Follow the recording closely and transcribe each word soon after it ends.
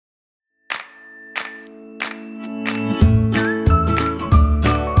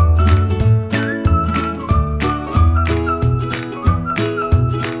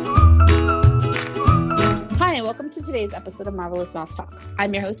episode of Marvelous Mouse Talk.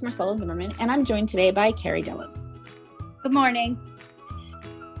 I'm your host, Marcella Zimmerman, and I'm joined today by Carrie Dillon. Good morning.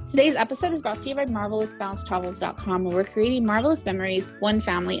 Today's episode is brought to you by MarvelousMouseTravels.com, where we're creating marvelous memories, one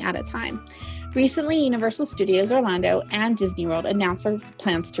family at a time. Recently, Universal Studios Orlando and Disney World announced their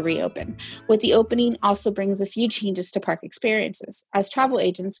plans to reopen. With the opening also brings a few changes to park experiences. As travel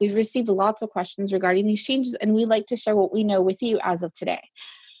agents, we've received lots of questions regarding these changes, and we'd like to share what we know with you as of today.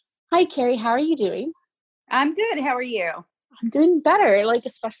 Hi, Carrie. How are you doing? I'm good. How are you? I'm doing better,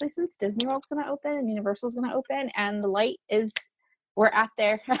 especially since Disney World's going to open and Universal's going to open, and we're at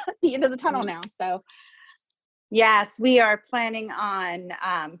the end of the tunnel now. So, yes, we are planning on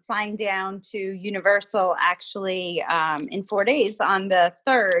flying down to Universal actually in 4 days on the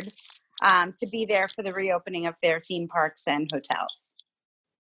 3rd to be there for the reopening of their theme parks and hotels.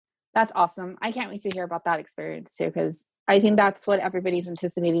 That's awesome. I can't wait to hear about that experience too, because I think that's what everybody's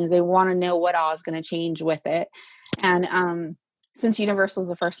anticipating is they want to know what all is going to change with it. And since Universal is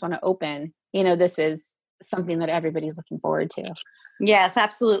the first one to open, this is something that everybody's looking forward to. Yes,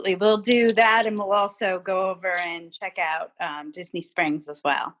 absolutely. We'll do that, and we'll also go over and check out Disney Springs as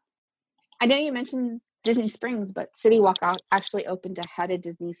well. I know you mentioned Disney Springs, but City Walk actually opened ahead of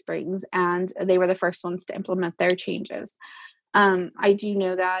Disney Springs, and they were the first ones to implement their changes. I do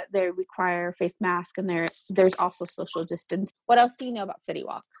know that they require face mask, and there's also social distance. What else do you know about City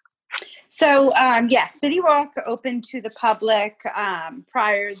Walk? So, yes, City Walk opened to the public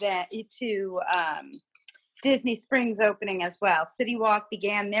prior to Disney Springs opening as well. City Walk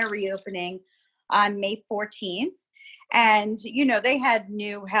began their reopening on May 14th. And, they had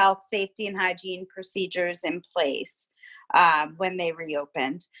new health, safety, and hygiene procedures in place when they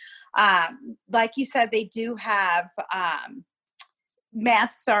reopened. Like you said, they do have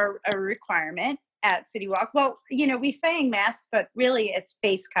masks are a requirement at City Walk. Well, we saying masks, but really it's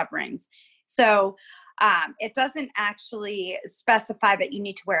face coverings. So it doesn't actually specify that you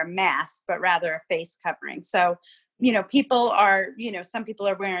need to wear a mask, but rather a face covering. So, people are, some people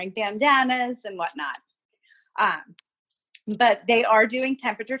are wearing bandanas and whatnot. But they are doing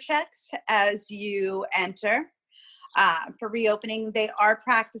temperature checks as you enter. For reopening, they are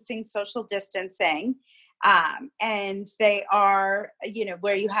practicing social distancing. And they are,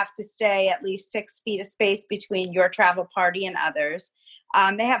 where you have to stay at least 6 feet of space between your travel party and others.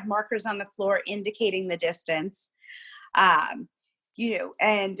 They have markers on the floor indicating the distance. And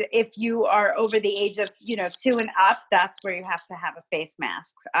if you are over the age of, 2 and up, that's where you have to have a face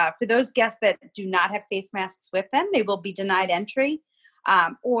mask. For those guests that do not have face masks with them, they will be denied entry,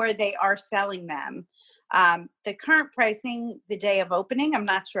 or they are selling them. The current pricing the day of opening, I'm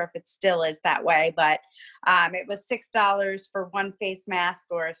not sure if it still is that way, but it was $6 for one face mask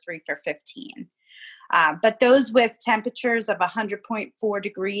or 3 for $15. But those with temperatures of 100.4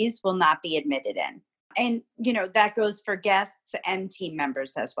 degrees will not be admitted in. And, that goes for guests and team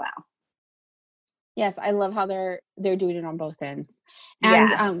members as well. Yes, I love how they're doing it on both ends. And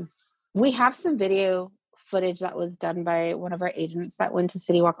yeah. We have some video footage that was done by one of our agents that went to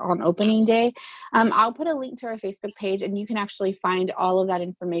City Walk on opening day. I'll put a link to our Facebook page, and you can actually find all of that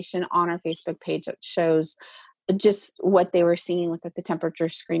information on our Facebook page that shows just what they were seeing with the temperature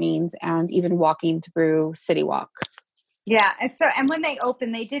screenings and even walking through City Walk. Yeah. And when they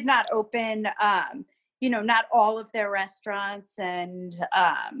opened, they did not open, not all of their restaurants and,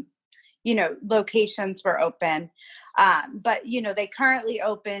 locations were open. But, they currently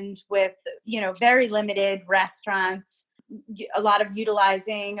opened with, very limited restaurants, a lot of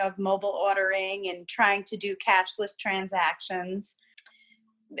utilizing of mobile ordering and trying to do cashless transactions.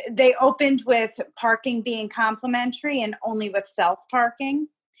 They opened with parking being complimentary and only with self-parking.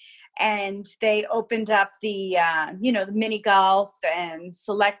 And they opened up the mini golf and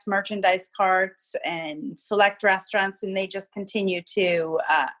select merchandise carts and select restaurants, and they just continue to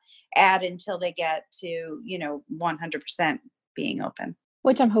add until they get to 100% being open,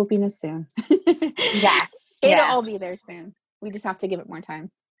 which I'm hoping is soon. Yeah, it'll all be there soon. We just have to give it more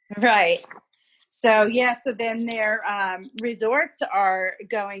time, right? So then their resorts are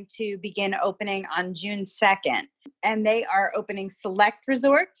going to begin opening on June 2nd, and they are opening select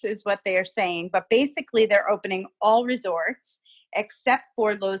resorts is what they are saying, but basically they're opening all resorts except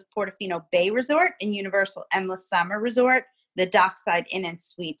for Loews Portofino Bay Resort and Universal Endless Summer Resort, the Dockside Inn and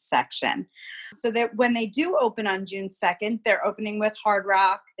Suites section. So that when they do open on June 2nd, they're opening with Hard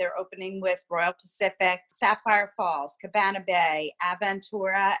Rock, they're opening with Royal Pacific, Sapphire Falls, Cabana Bay,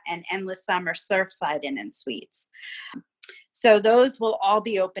 Aventura, and Endless Summer Surfside Inn and Suites. So those will all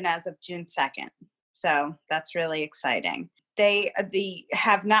be open as of June 2nd. So that's really exciting. they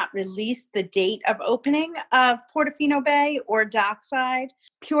have not released the date of opening of Portofino Bay or Dockside.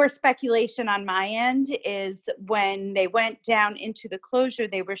 Pure speculation on my end is when they went down into the closure,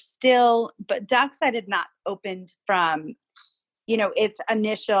 they were still, but Dockside had not opened from, its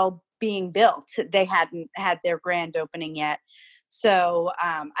initial being built. They hadn't had their grand opening yet. So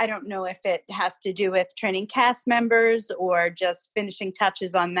I don't know if it has to do with training cast members or just finishing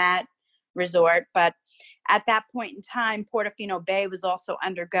touches on that resort. But at that point in time, Portofino Bay was also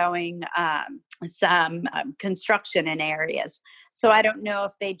undergoing some construction in areas. So I don't know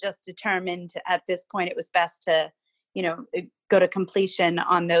if they just determined at this point it was best to, go to completion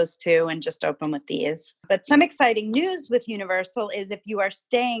on those two and just open with these. But some exciting news with Universal is if you are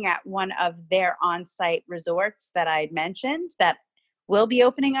staying at one of their on-site resorts that I mentioned that will be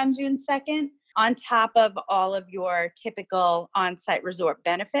opening on June 2nd, on top of all of your typical on-site resort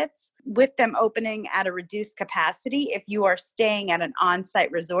benefits, with them opening at a reduced capacity, if you are staying at an on-site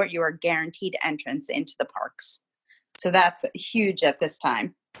resort, you are guaranteed entrance into the parks. So that's huge at this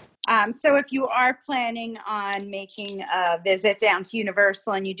time. So if you are planning on making a visit down to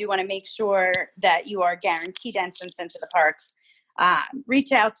Universal and you do want to make sure that you are guaranteed entrance into the parks,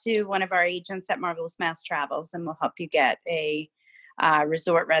 reach out to one of our agents at Marvelous Mouse Travels and we'll help you get a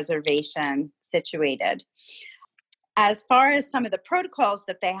resort reservation situated. As far as some of the protocols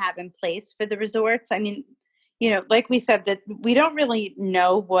that they have in place for the resorts, I mean, like we said, that we don't really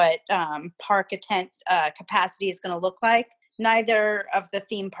know what park capacity is going to look like. Neither of the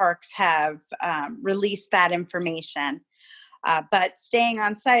theme parks have released that information. But staying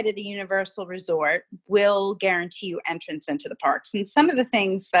on site at a Universal resort will guarantee you entrance into the parks. And some of the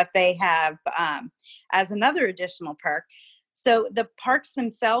things that they have as another additional perk. So the parks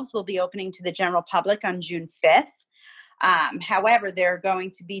themselves will be opening to the general public on June 5th. However, they're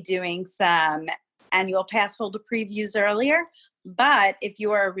going to be doing some annual pass holder previews earlier. But if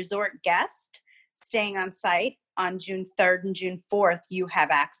you are a resort guest staying on site on June 3rd and June 4th, you have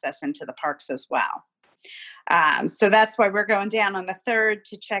access into the parks as well. So that's why we're going down on the 3rd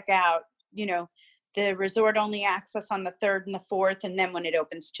to check out, the resort only access on the 3rd and the 4th, and then when it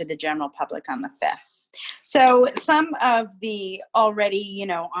opens to the general public on the 5th. So some of the already,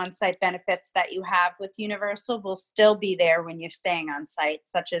 on-site benefits that you have with Universal will still be there when you're staying on site,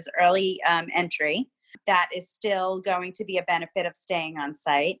 such as early entry. That is still going to be a benefit of staying on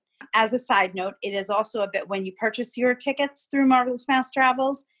site. As a side note, it is also a bit when you purchase your tickets through Marvelous Mouse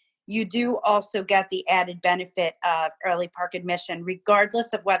Travels, you do also get the added benefit of early park admission,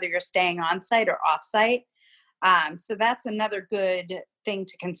 regardless of whether you're staying on site or off site. So that's another good thing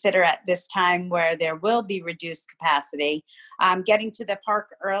to consider at this time where there will be reduced capacity. Getting to the park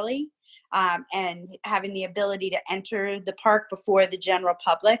early and having the ability to enter the park before the general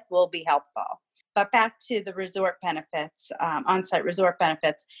public will be helpful. But back to the resort benefits, on-site resort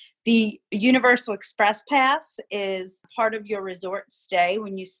benefits. The Universal Express Pass is part of your resort stay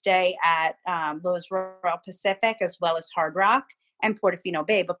when you stay at Loews Royal Pacific as well as Hard Rock and Portofino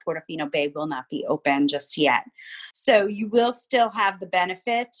Bay, but Portofino Bay will not be open just yet. So you will still have the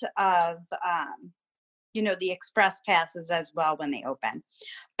benefit of, the express passes as well when they open.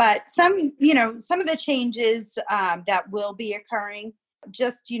 But some of the changes that will be occurring,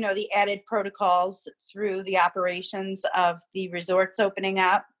 just, the added protocols through the operations of the resorts opening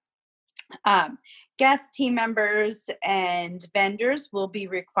up. Guest team members and vendors will be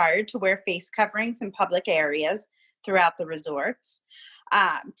required to wear face coverings in public areas throughout the resorts.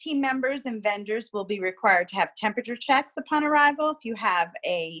 Team members and vendors will be required to have temperature checks upon arrival. If you have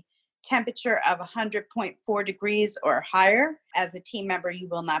a temperature of 100.4 degrees or higher, as a team member, you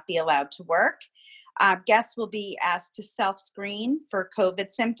will not be allowed to work. Guests will be asked to self-screen for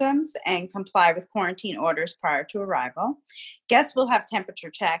COVID symptoms and comply with quarantine orders prior to arrival. Guests will have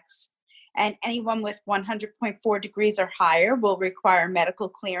temperature checks, and anyone with 100.4 degrees or higher will require medical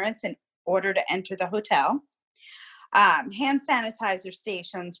clearance in order to enter the hotel. Hand sanitizer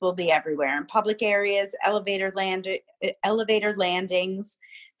stations will be everywhere in public areas, elevator landings.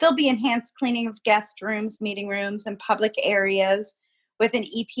 There'll be enhanced cleaning of guest rooms, meeting rooms, and public areas with an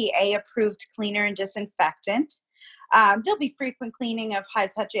EPA-approved cleaner and disinfectant. There'll be frequent cleaning of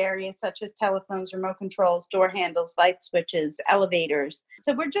high-touch areas such as telephones, remote controls, door handles, light switches, elevators.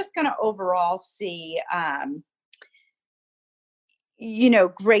 So we're just going to overall see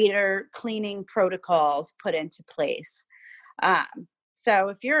greater cleaning protocols put into place. So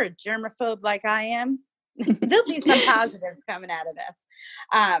if you're a germaphobe like I am, there'll be some positives coming out of this.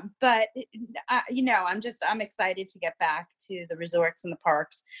 But I'm excited to get back to the resorts and the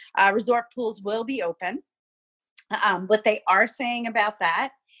parks. Resort pools will be open. What they are saying about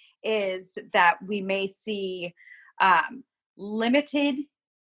that is that we may see limited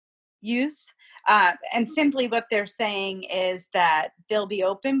use. And simply what they're saying is that they'll be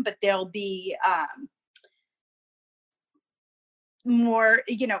open, but there'll be more,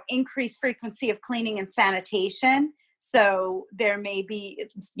 increased frequency of cleaning and sanitation. So there may be,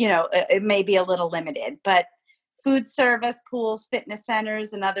 it may be a little limited, but food service, pools, fitness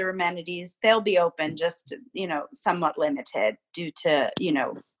centers, and other amenities, they'll be open, just, somewhat limited due to,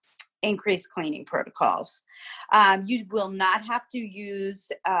 increased cleaning protocols. You will not have to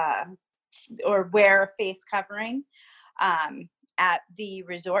use or wear a face covering at the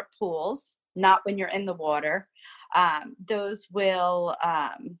resort pools, not when you're in the water. Those will,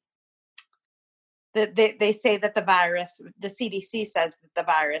 they say that the CDC says that the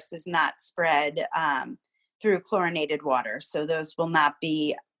virus is not spread through chlorinated water. So those will not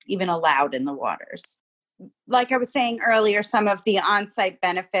be even allowed in the waters. Like I was saying earlier, some of the on-site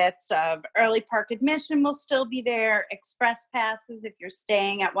benefits of early park admission will still be there. Express passes, if you're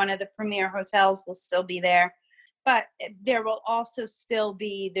staying at one of the premier hotels, will still be there. But there will also still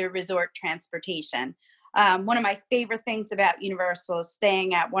be the resort transportation. One of my favorite things about Universal is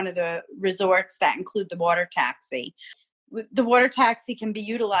staying at one of the resorts that include the water taxi. The water taxi can be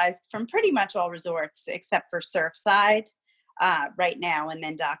utilized from pretty much all resorts except for Surfside right now, and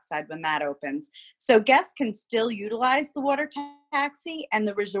then Dockside when that opens. So guests can still utilize the water taxi and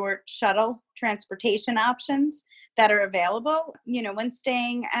the resort shuttle transportation options that are available, when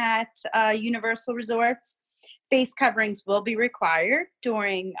staying at Universal resorts. Face coverings will be required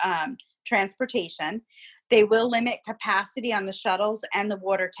during transportation. They will limit capacity on the shuttles and the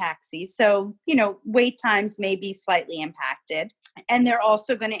water taxis. So, wait times may be slightly impacted. And they're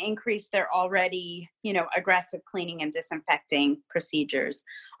also going to increase their already, aggressive cleaning and disinfecting procedures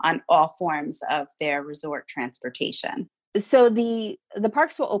on all forms of their resort transportation. So the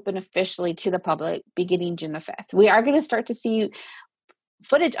parks will open officially to the public beginning June the 5th. We are going to start to see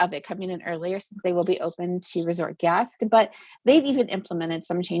footage of it coming in earlier since they will be open to resort guests, but they've even implemented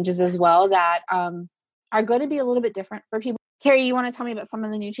some changes as well that are going to be a little bit different for people. Carrie, you want to tell me about some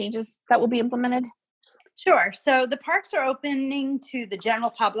of the new changes that will be implemented? Sure. So the parks are opening to the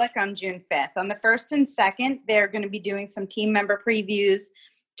general public on June 5th. On the 1st and 2nd, they're going to be doing some team member previews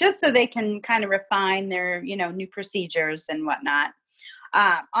just so they can kind of refine their, new procedures and whatnot.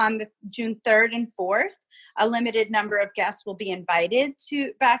 On the June 3rd and 4th, a limited number of guests will be invited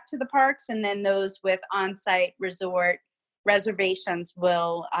back to the parks, and then those with on-site resort reservations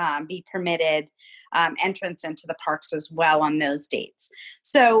will be permitted entrance into the parks as well on those dates.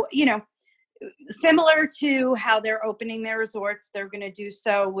 So, similar to how they're opening their resorts, they're going to do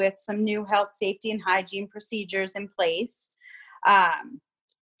so with some new health, safety, and hygiene procedures in place.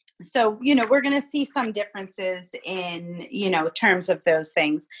 So, we're going to see some differences in, terms of those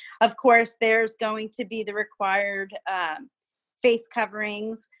things. Of course, there's going to be the required face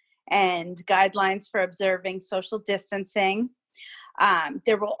coverings and guidelines for observing social distancing.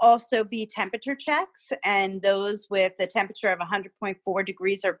 There will also be temperature checks, and those with a temperature of 100.4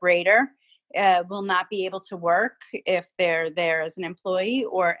 degrees or greater will not be able to work if they're there as an employee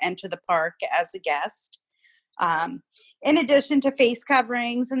or enter the park as a guest. In addition to face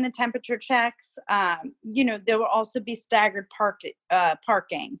coverings and the temperature checks, there will also be staggered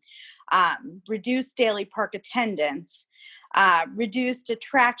parking, reduced daily park attendance, reduced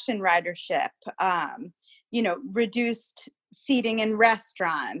attraction ridership, reduced seating in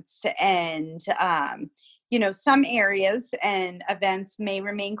restaurants, and, some areas and events may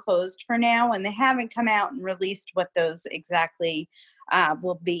remain closed for now, and they haven't come out and released what those exactly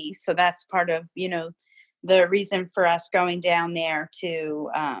will be. So that's part of, the reason for us going down there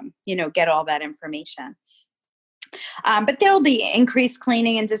to, get all that information. But there will be increased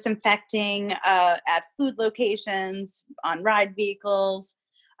cleaning and disinfecting at food locations, on ride vehicles,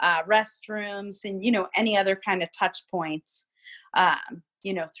 restrooms, and, any other kind of touch points,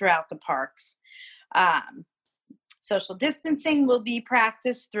 throughout the parks. Social distancing will be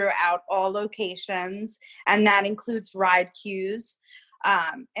practiced throughout all locations, and that includes ride queues.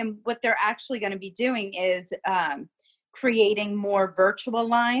 And what they're actually going to be doing is creating more virtual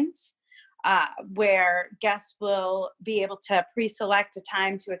lines where guests will be able to pre-select a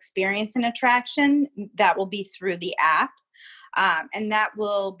time to experience an attraction. That will be through the app, and that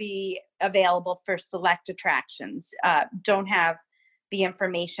will be available for select attractions. Don't have the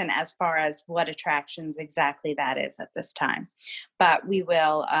information as far as what attractions exactly that is at this time, but we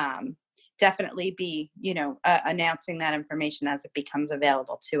will definitely be, announcing that information as it becomes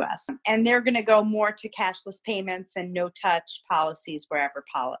available to us. And they're going to go more to cashless payments and no-touch policies wherever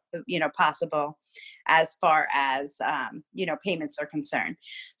possible, as far as payments are concerned.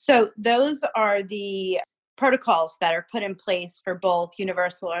 So those are the protocols that are put in place for both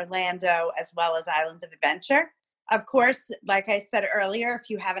Universal Orlando as well as Islands of Adventure. Of course, like I said earlier, if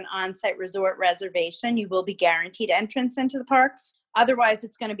you have an on-site resort reservation, you will be guaranteed entrance into the parks. Otherwise,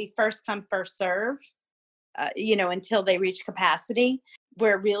 it's going to be first come, first serve, until they reach capacity.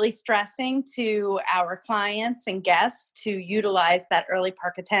 We're really stressing to our clients and guests to utilize that early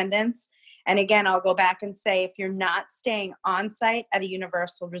park attendance. And again, I'll go back and say, if you're not staying on site at a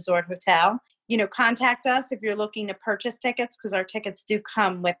Universal Resort Hotel, contact us if you're looking to purchase tickets, because our tickets do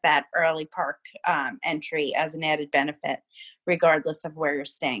come with that early park entry as an added benefit, regardless of where you're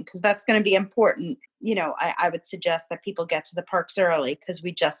staying, because that's going to be important. I would suggest that people get to the parks early, because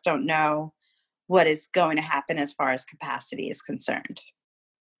we just don't know what is going to happen as far as capacity is concerned.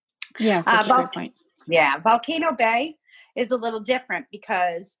 Yeah, such a great point. Yeah, Volcano Bay is a little different,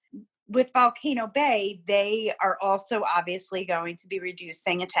 because with Volcano Bay, they are also obviously going to be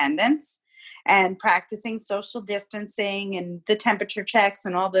reducing attendance and practicing social distancing and the temperature checks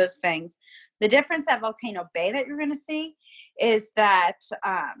and all those things. The difference at Volcano Bay that you're going to see is that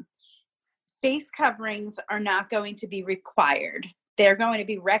face coverings are not going to be required. They're going to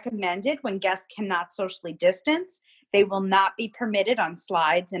be recommended when guests cannot socially distance. They will not be permitted on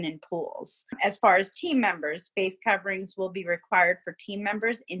slides and in pools. As far as team members, face coverings will be required for team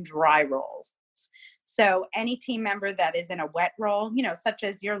members in dry roles. So any team member that is in a wet role, such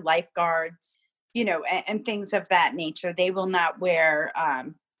as your lifeguards, and things of that nature, they will not wear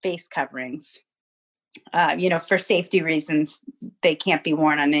face coverings. For safety reasons, they can't be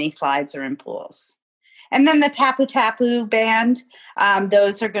worn on any slides or in pools. And then the Tapu Tapu band,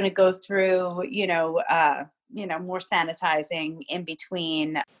 those are going to go through, more sanitizing in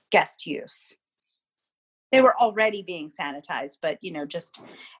between guest use. They were already being sanitized, but, just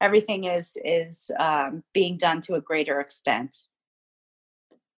everything is being done to a greater extent.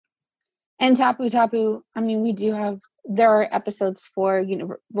 And Tapu Tapu, we do have, there are episodes for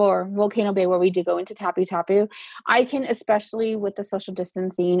Volcano Bay where we do go into Tapu Tapu. I can, especially with the social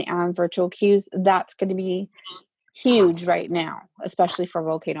distancing and virtual queues, that's going to be huge right now, especially for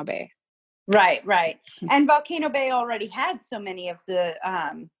Volcano Bay. Right. And Volcano Bay already had so many of the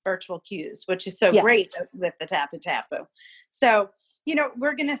virtual queues, which is so great with the Tapu Tapu. So,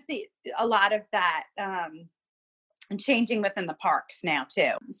 we're going to see a lot of that changing within the parks now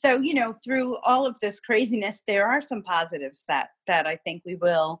too. So, through all of this craziness, there are some positives that I think we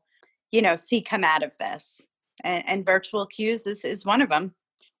will, see come out of this. And virtual queues is one of them.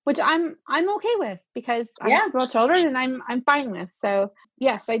 Which I'm okay with, because I have small children and I'm fine with. So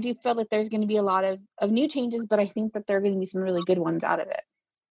yes, I do feel that there's going to be a lot of new changes, but I think that there are going to be some really good ones out of it.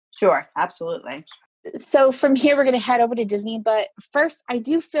 Sure, absolutely. So from here, we're going to head over to Disney. But first, I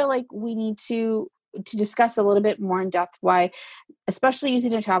do feel like we need to discuss a little bit more in depth why, especially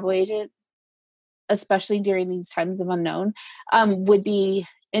using a travel agent, especially during these times of unknown, would be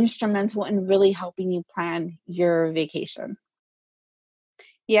instrumental in really helping you plan your vacation.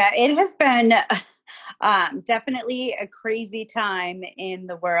 Yeah, it has been definitely a crazy time in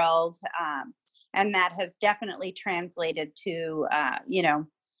the world. And that has definitely translated to,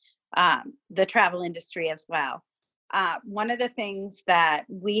 the travel industry as well. One of the things that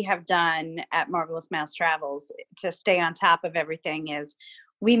we have done at Marvelous Mouse Travels to stay on top of everything is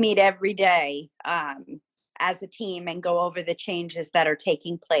we meet every day as a team and go over the changes that are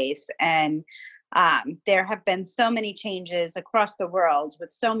taking place. And there have been so many changes across the world with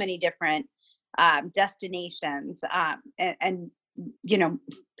so many different destinations. And,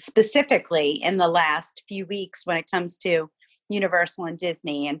 specifically in the last few weeks when it comes to Universal and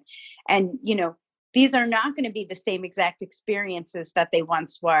Disney. And these are not going to be the same exact experiences that they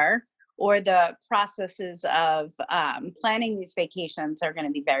once were, or the processes of planning these vacations are going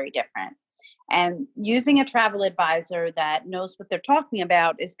to be very different. And using a travel advisor that knows what they're talking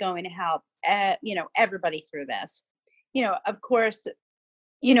about is going to help, everybody through this. Of course,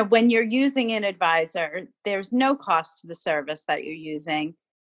 when you're using an advisor, there's no cost to the service that you're using.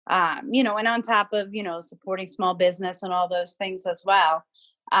 And on top of, supporting small business and all those things as well,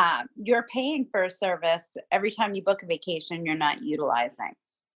 you're paying for a service every time you book a vacation you're not utilizing.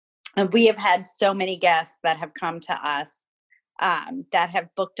 And we have had so many guests that have come to us that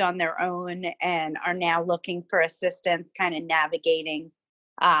have booked on their own and are now looking for assistance kind of navigating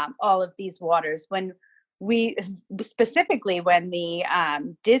all of these waters. When we specifically, when the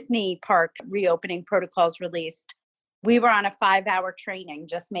Disney park reopening protocols released, we were on a 5-hour training,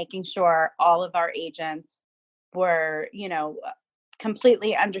 just making sure all of our agents were,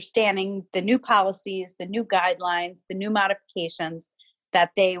 completely understanding the new policies, the new guidelines, the new modifications,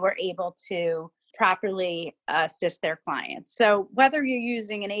 that they were able to properly assist their clients. So whether you're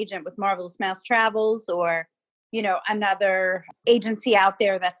using an agent with Marvelous Mouse Travels or, another agency out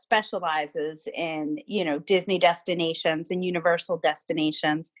there that specializes in, Disney destinations and Universal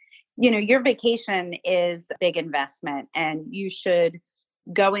destinations, your vacation is a big investment, and you should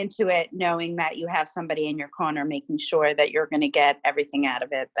go into it knowing that you have somebody in your corner making sure that you're going to get everything out of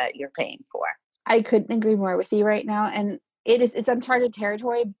it that you're paying for. I couldn't agree more with you right now. And it's uncharted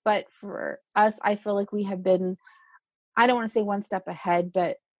territory, but for us, I feel like we have been, I don't want to say one step ahead,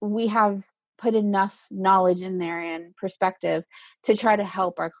 but we have put enough knowledge in there and perspective to try to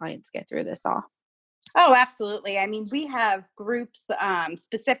help our clients get through this all. Oh, absolutely. I mean, we have groups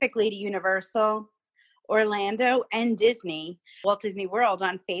specifically to Universal, Orlando, and Disney, Walt Disney World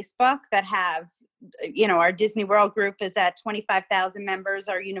on Facebook that have, our Disney World group is at 25,000 members.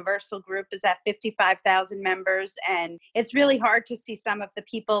 Our Universal group is at 55,000 members. And it's really hard to see some of the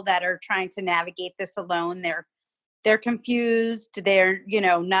people that are trying to navigate this alone. They're confused. They're,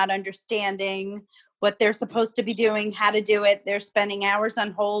 not understanding what they're supposed to be doing, how to do it. They're spending hours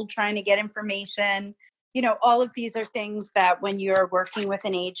on hold trying to get information. All of these are things that when you're working with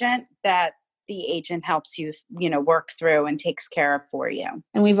an agent, that the agent helps you, work through and takes care of for you.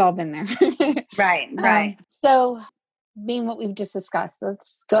 And we've all been there. Right. So being what we've just discussed,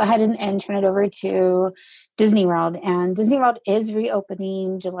 let's go ahead and turn it over to Disney World. And Disney World is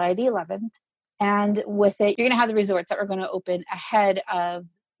reopening July the 11th. And with it, you're going to have the resorts that are going to open ahead of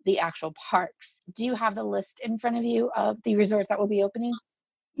the actual parks. Do you have the list in front of you of the resorts that will be opening?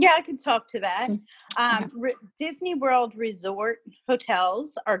 Yeah, I can talk to that. Disney World Resort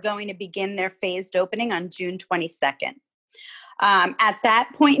hotels are going to begin their phased opening on June 22nd. At that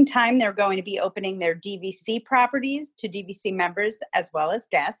point in time, they're going to be opening their DVC properties to DVC members as well as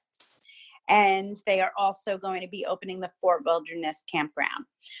guests. And they are also going to be opening the Fort Wilderness Campground.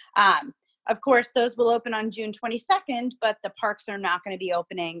 Of course, those will open on June 22nd, but the parks are not going to be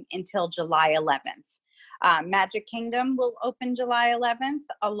opening until July 11th. Magic Kingdom will open July 11th,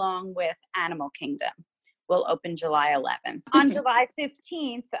 along with Animal Kingdom will open July 11th. On July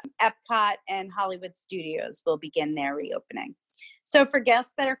 15th, Epcot and Hollywood Studios will begin their reopening. So for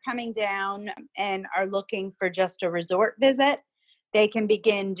guests that are coming down and are looking for just a resort visit, they can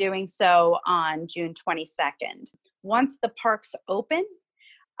begin doing so on June 22nd. Once the parks open,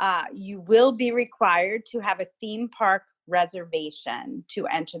 you will be required to have a theme park reservation to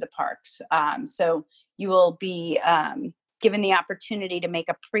enter the parks. So you will be given the opportunity to make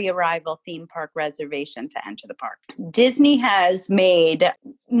a pre-arrival theme park reservation to enter the park. Disney has made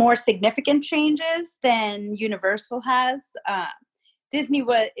more significant changes than Universal has. Disney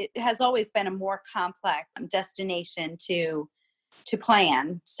has always been a more complex destination to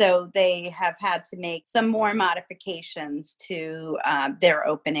plan. So they have had to make some more modifications to their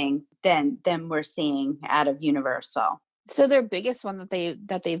opening than we're seeing out of Universal. So their biggest one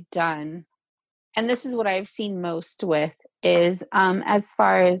that they've done, and this is what I've seen most with, is as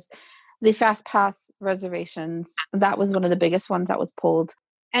far as the Fast Pass reservations, that was one of the biggest ones that was pulled.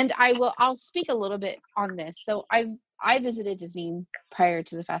 And I'll speak a little bit on this. So I visited Disney prior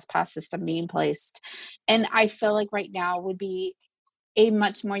to the Fast Pass system being placed, and I feel like right now would be a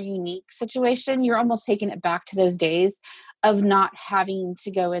much more unique situation. You're almost taking it back to those days of not having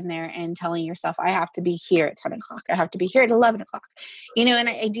to go in there and telling yourself, I have to be here at 10 o'clock. I have to be here at 11 o'clock. And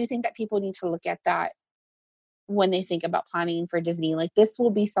I do think that people need to look at that when they think about planning for Disney. Like, this will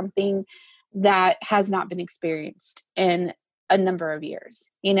be something that has not been experienced in a number of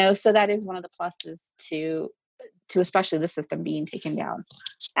years, so that is one of the pluses to especially the system being taken down.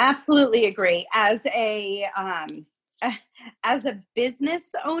 Absolutely agree. As a business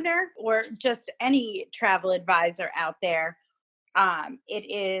owner or just any travel advisor out there, it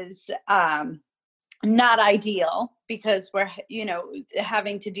is not ideal because we're,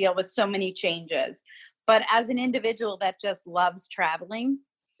 having to deal with so many changes. But as an individual that just loves traveling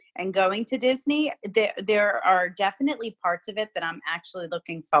and going to Disney, there are definitely parts of it that I'm actually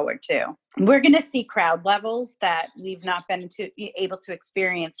looking forward to. We're going to see crowd levels that we've not been able to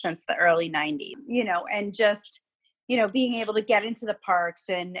experience since the early 90s, and just being able to get into the parks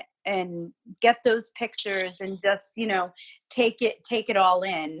and get those pictures and just, take it all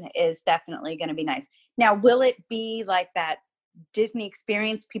in is definitely going to be nice. Now, will it be like that Disney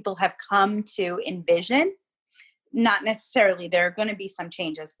experience people have come to envision? Not necessarily. There are going to be some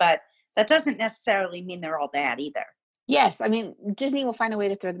changes, but that doesn't necessarily mean they're all bad either. Yes. I mean, Disney will find a way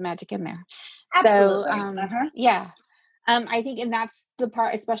to throw the magic in there. Absolutely. So, yeah. I think, and that's the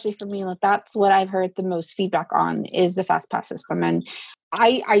part, especially for me, that's what I've heard the most feedback on is the Fast Pass system. And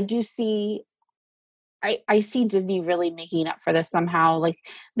I do see I see Disney really making up for this somehow. Like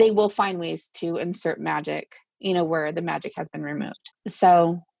they will find ways to insert magic, where the magic has been removed.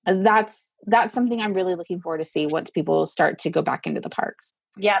 So that's something I'm really looking forward to see once people start to go back into the parks.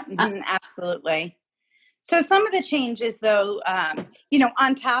 Yeah, absolutely. So some of the changes, though,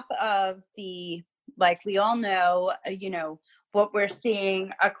 on top of like we all know, what we're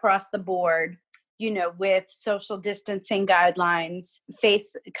seeing across the board, with social distancing guidelines,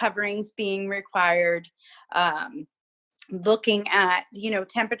 face coverings being required, looking at,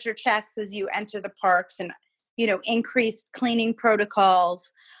 temperature checks as you enter the parks and, increased cleaning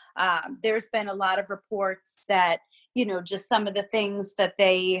protocols. There's been a lot of reports that, just some of the things that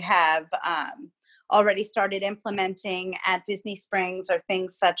they have already started implementing at Disney Springs are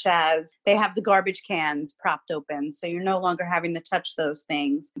things such as they have the garbage cans propped open, so you're no longer having to touch those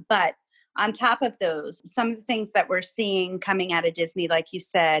things. But on top of those, some of the things that we're seeing coming out of Disney, like you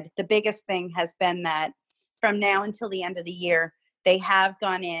said, the biggest thing has been that from now until the end of the year, they have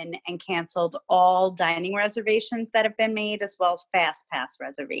gone in and canceled all dining reservations that have been made, as well as fast pass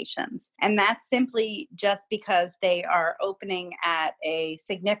reservations. And that's simply just because they are opening at a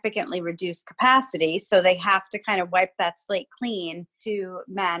significantly reduced capacity. So they have to kind of wipe that slate clean to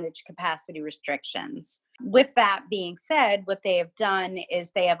manage capacity restrictions. With that being said, what they have done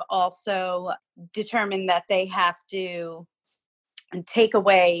is they have also determined that they have to take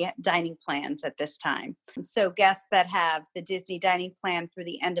away dining plans at this time. So guests that have the dining plan through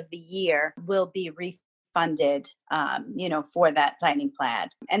the end of the year will be refunded, for that dining plan.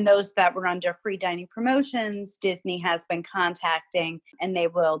 And those that were under free dining promotions, Disney has been contacting, and they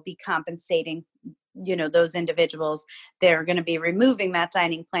will be compensating those individuals. They're going to be removing that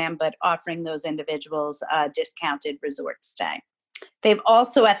dining plan, but offering those individuals a discounted resort stay. They've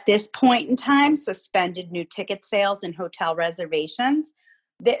also, at this point in time, suspended new ticket sales and hotel reservations.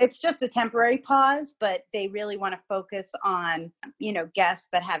 It's just a temporary pause, but they really want to focus on, guests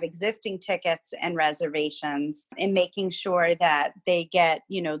that have existing tickets and reservations, and making sure that they get,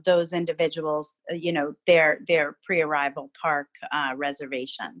 those individuals, their pre-arrival park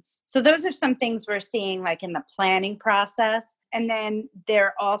reservations. So those are some things we're seeing like in the planning process. And then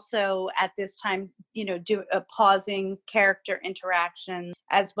they're also at this time, pausing character interaction,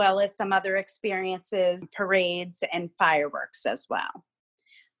 as well as some other experiences, parades, and fireworks as well.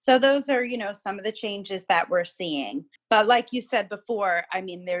 So those are, some of the changes that we're seeing. But like you said before, I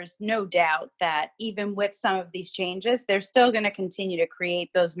mean, there's no doubt that even with some of these changes, they're still going to continue to create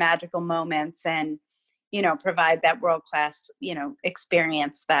those magical moments and, provide that world-class,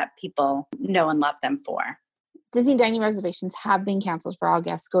 experience that people know and love them for. Disney dining reservations have been canceled for all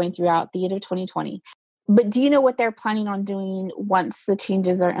guests going throughout the end of 2020. But do you know what they're planning on doing once the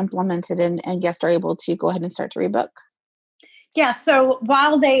changes are implemented and guests are able to go ahead and start to rebook? Yeah, so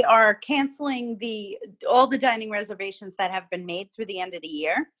while they are canceling all the dining reservations that have been made through the end of the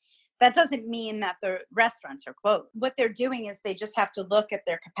year, that doesn't mean that the restaurants are closed. What they're doing is they just have to look at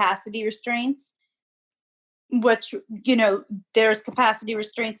their capacity restraints, which, there's capacity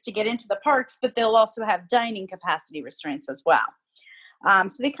restraints to get into the parks, but they'll also have dining capacity restraints as well.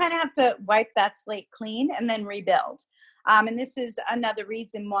 So they kind of have to wipe that slate clean and then rebuild. And this is another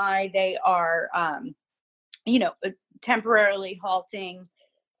reason why they are, temporarily halting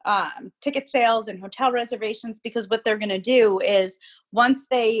ticket sales and hotel reservations, because what they're going to do is once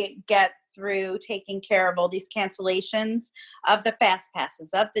they get through taking care of all these cancellations of the fast passes,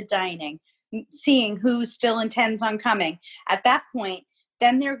 of the dining, seeing who still intends on coming, at that point,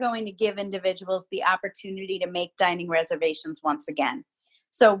 then they're going to give individuals the opportunity to make dining reservations once again.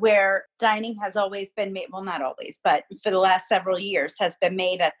 So where dining has always been made, well, not always, but for the last several years has been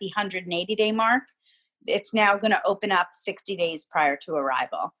made at the 180-day mark, it's now going to open up 60 days prior to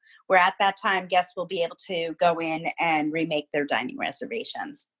arrival, where at that time, guests will be able to go in and remake their dining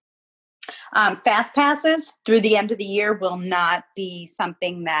reservations. Fast passes through the end of the year will not be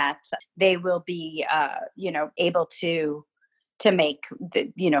something that they will be, able to make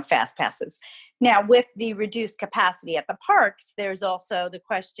the, fast passes. Now, with the reduced capacity at the parks, there's also the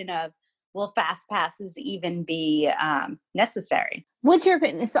question of, will fast passes even be necessary? What's your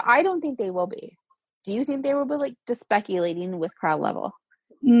opinion? So I don't think they will be. Do you think they will be, like, just speculating with crowd level?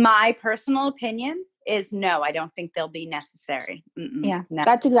 My personal opinion is no, I don't think they'll be necessary. Yeah, no.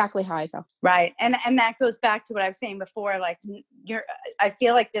 That's exactly how I feel. Right. And that goes back to what I was saying before. Like, I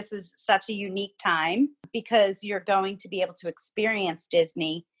feel like this is such a unique time because you're going to be able to experience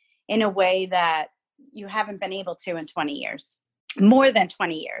Disney in a way that you haven't been able to in 20 years, more than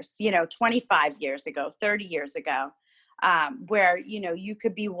 20 years, 25 years ago, 30 years ago. Where, you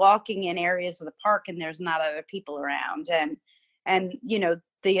could be walking in areas of the park and there's not other people around. And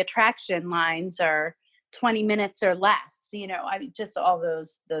the attraction lines are 20 minutes or less, I mean, just all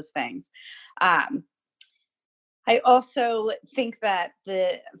those things. I also think that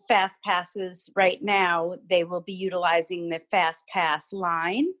the Fast Passes right now, they will be utilizing the Fast Pass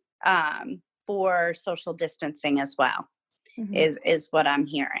line for social distancing as well, is what I'm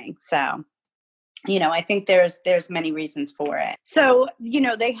hearing. So, I think there's many reasons for it. So,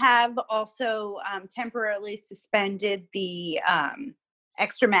 they have also temporarily suspended the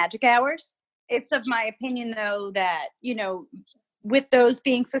extra magic hours. It's of my opinion, though, that, with those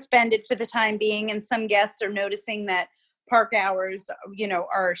being suspended for the time being, and some guests are noticing that park hours,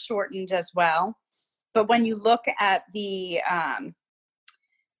 are shortened as well. But when you look at the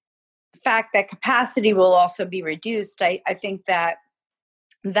fact that capacity will also be reduced, I think that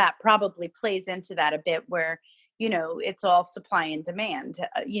probably plays into that a bit, where, it's all supply and demand.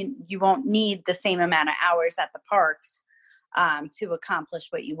 You won't need the same amount of hours at the parks to accomplish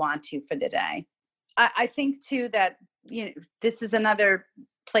what you want to for the day. I think too that, this is another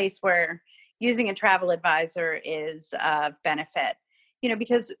place where using a travel advisor is of benefit,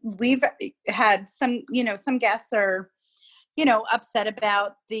 because we've had some guests are, upset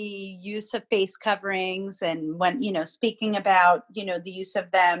about the use of face coverings, and when, speaking about, the use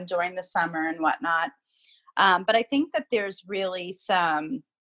of them during the summer and whatnot. But I think that there's really some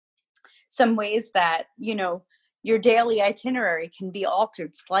ways that, your daily itinerary can be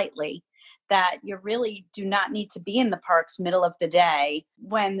altered slightly, that you really do not need to be in the parks middle of the day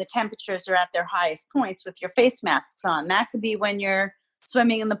when the temperatures are at their highest points with your face masks on. That could be when you're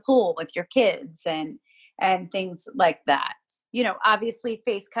swimming in the pool with your kids and things like that. Obviously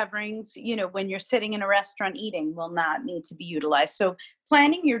face coverings, when you're sitting in a restaurant eating, will not need to be utilized. So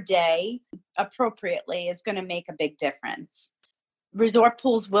planning your day appropriately is going to make a big difference. Resort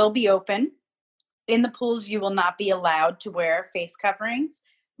pools will be open. In the pools, you will not be allowed to wear face coverings.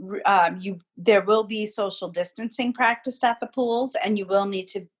 There will be social distancing practiced at the pools, and you will need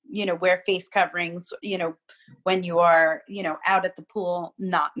to, wear face coverings, when you are, out at the pool,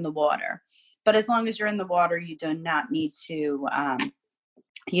 not in the water. But as long as you're in the water, you do not need to,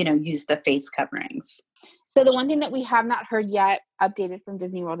 use the face coverings. So the one thing that we have not heard yet updated from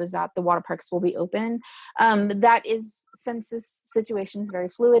Disney World is that the water parks will be open. That is, since this situation is very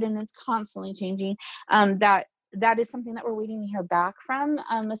fluid and it's constantly changing, that is something that we're waiting to hear back from.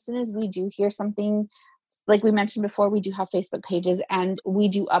 As soon as we do hear something, like we mentioned before, we do have Facebook pages, and we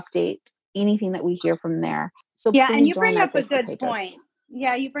do update anything that we hear from there. So yeah, and you bring up a good point.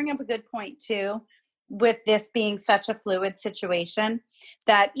 Yeah, you bring up a good point too, with this being such a fluid situation,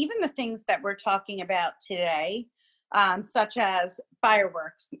 that even the things that we're talking about today, such as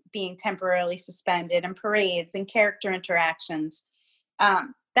fireworks being temporarily suspended and parades and character interactions,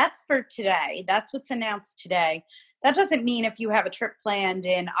 that's for today. That's what's announced today. That doesn't mean if you have a trip planned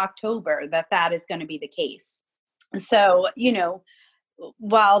in October that is going to be the case. So,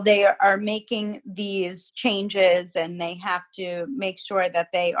 while they are making these changes, and they have to make sure that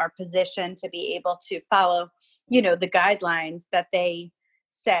they are positioned to be able to follow, the guidelines that they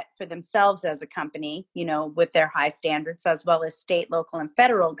set for themselves as a company, with their high standards, as well as state, local, and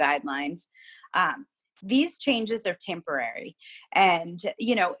federal guidelines. These changes are temporary. And,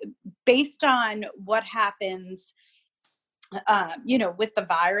 based on what happens, with the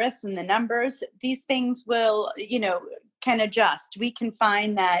virus and the numbers, these things will, can adjust. We can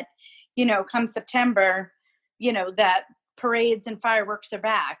find that, come September, that parades and fireworks are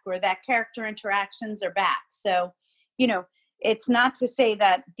back, or that character interactions are back. So, it's not to say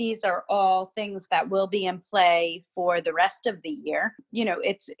that these are all things that will be in play for the rest of the year.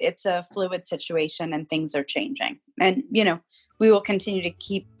 It's a fluid situation, and things are changing. And, we will continue to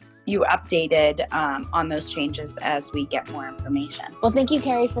keep you updated on those changes as we get more information. Well, thank you,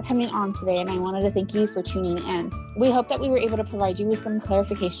 Carrie, for coming on today, and I wanted to thank you for tuning in. We hope that we were able to provide you with some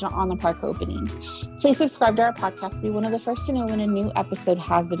clarification on the park openings. Please subscribe to our podcast to be one of the first to know when a new episode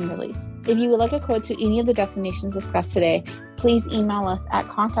has been released. If you would like a quote to any of the destinations discussed today, please email us at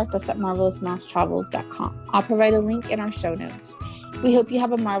contact@marvelousmousetravels.com. I'll provide a link in our show notes. We hope you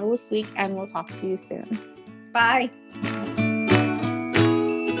have a marvelous week, and we'll talk to you soon. Bye.